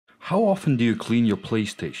How often do you clean your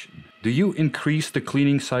PlayStation? Do you increase the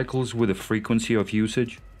cleaning cycles with the frequency of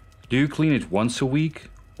usage? Do you clean it once a week,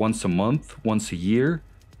 once a month, once a year?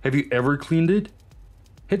 Have you ever cleaned it?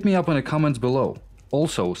 Hit me up in the comments below.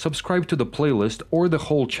 Also, subscribe to the playlist or the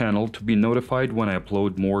whole channel to be notified when I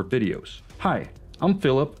upload more videos. Hi, I'm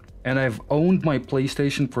Philip, and I've owned my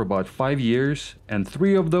PlayStation for about 5 years, and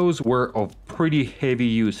 3 of those were of pretty heavy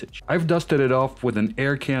usage. I've dusted it off with an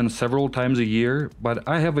air can several times a year, but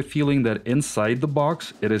I have a feeling that inside the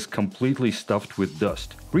box it is completely stuffed with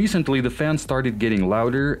dust. Recently the fan started getting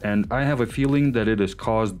louder, and I have a feeling that it is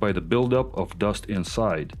caused by the buildup of dust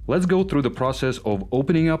inside. Let's go through the process of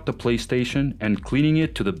opening up the PlayStation and cleaning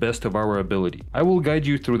it to the best of our ability. I will guide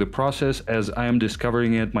you through the process as I am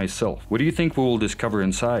discovering it myself. What do you think we will discover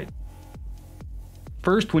inside?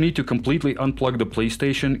 First, we need to completely unplug the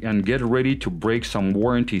PlayStation and get ready to break some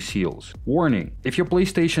warranty seals. Warning: if your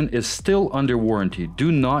PlayStation is still under warranty,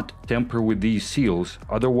 do not tamper with these seals,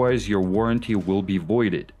 otherwise your warranty will be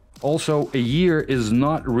voided. Also, a year is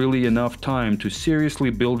not really enough time to seriously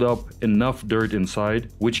build up enough dirt inside,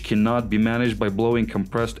 which cannot be managed by blowing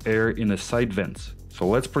compressed air in the side vents. So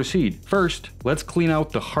let's proceed. First, let's clean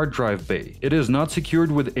out the hard drive bay. It is not secured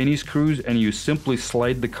with any screws, and you simply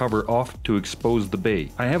slide the cover off to expose the bay.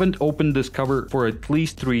 I haven't opened this cover for at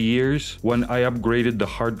least 3 years when I upgraded the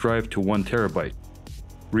hard drive to 1 TB.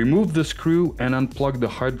 Remove the screw and unplug the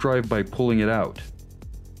hard drive by pulling it out.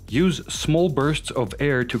 Use small bursts of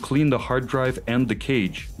air to clean the hard drive and the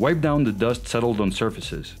cage. Wipe down the dust settled on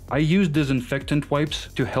surfaces. I use disinfectant wipes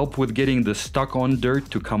to help with getting the stuck-on dirt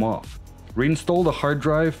to come off. Reinstall the hard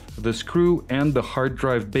drive, the screw, and the hard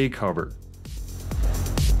drive bay cover.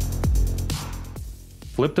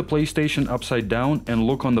 Flip the PlayStation upside down and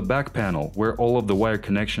look on the back panel where all of the wire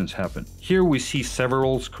connections happen. Here we see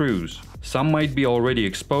several screws. Some might be already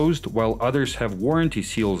exposed, while others have warranty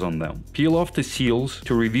seals on them. Peel off the seals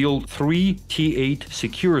to reveal 3 T8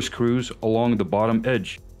 secure screws along the bottom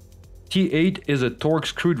edge. T8 is a Torx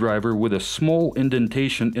screwdriver with a small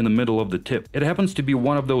indentation in the middle of the tip. It happens to be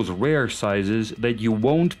one of those rare sizes that you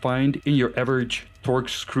won't find in your average Torx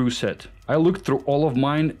screw set. I looked through all of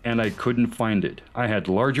mine and I couldn't find it. I had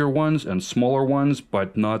larger ones and smaller ones,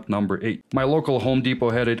 but not number 8. My local Home Depot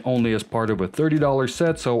had it only as part of a $30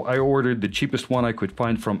 set, so I ordered the cheapest one I could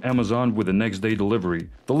find from Amazon with a next day delivery.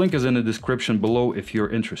 The link is in the description below if you're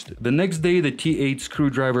interested. The next day the T8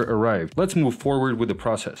 screwdriver arrived. Let's move forward with the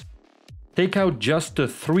process. Take out just the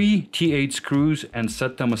 3 T8 screws and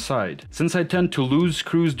set them aside. Since I tend to lose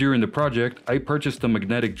screws during the project, I purchased a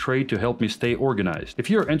magnetic tray to help me stay organized. If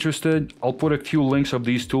you're interested, I'll put a few links of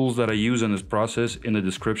these tools that I use in this process in the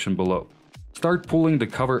description below. Start pulling the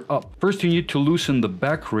cover up. First you need to loosen the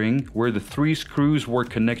back ring where the 3 screws were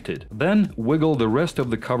connected. Then wiggle the rest of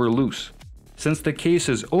the cover loose. Since the case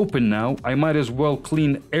is open now, I might as well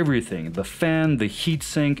clean everything: the fan, the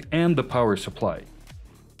heatsink, and the power supply.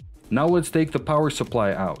 Now let's take the power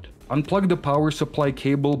supply out. Unplug the power supply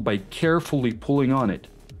cable by carefully pulling on it.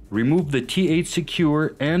 Remove the T8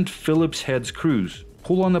 secure and Phillips head screws.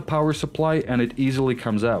 Pull on the power supply and it easily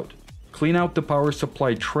comes out. Clean out the power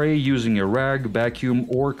supply tray using a rag, vacuum,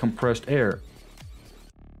 or compressed air.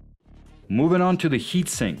 Moving on to the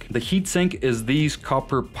heatsink. The heatsink is these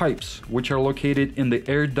copper pipes, which are located in the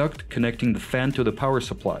air duct connecting the fan to the power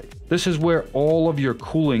supply. This is where all of your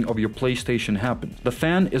cooling of your PlayStation happens. The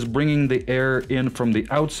fan is bringing the air in from the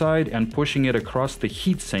outside and pushing it across the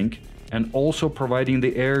heatsink, and also providing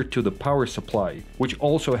the air to the power supply, which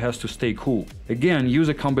also has to stay cool. Again, use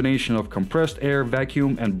a combination of compressed air,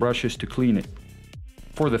 vacuum, and brushes to clean it.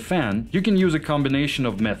 For the fan, you can use a combination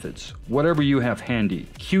of methods, whatever you have handy.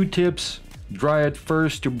 Q-tips, dry it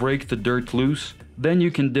first to break the dirt loose, then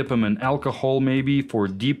you can dip them in alcohol maybe for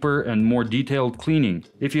deeper and more detailed cleaning.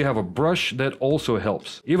 If you have a brush, that also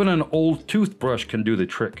helps. Even an old toothbrush can do the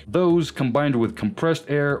trick. Those, combined with compressed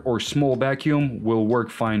air or small vacuum, will work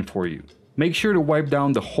fine for you. Make sure to wipe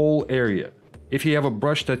down the whole area. If you have a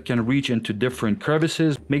brush that can reach into different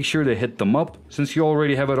crevices, make sure to hit them up. Since you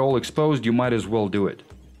already have it all exposed, you might as well do it.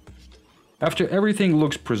 After everything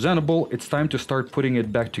looks presentable, it's time to start putting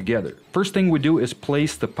it back together. First thing we do is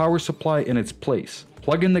place the power supply in its place.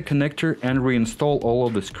 Plug in the connector and reinstall all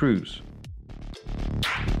of the screws.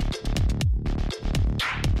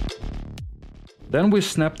 Then we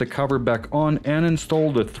snap the cover back on and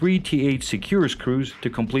install the 3 T8 secure screws to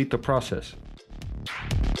complete the process.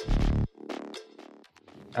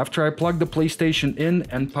 After I plugged the PlayStation in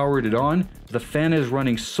and powered it on, the fan is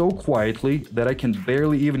running so quietly that I can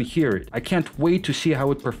barely even hear it. I can't wait to see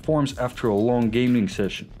how it performs after a long gaming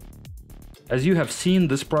session. As you have seen,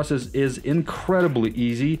 this process is incredibly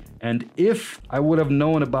easy, and if I would have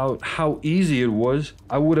known about how easy it was,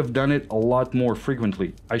 I would have done it a lot more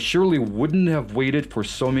frequently. I surely wouldn't have waited for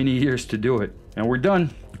so many years to do it. And we're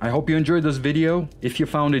done. I hope you enjoyed this video. If you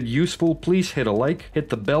found it useful, please hit a like, hit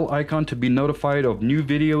the bell icon to be notified of new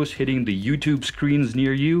videos hitting the YouTube screens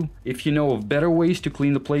near you. If you know of better ways to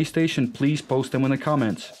clean the PlayStation, please post them in the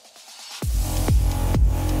comments.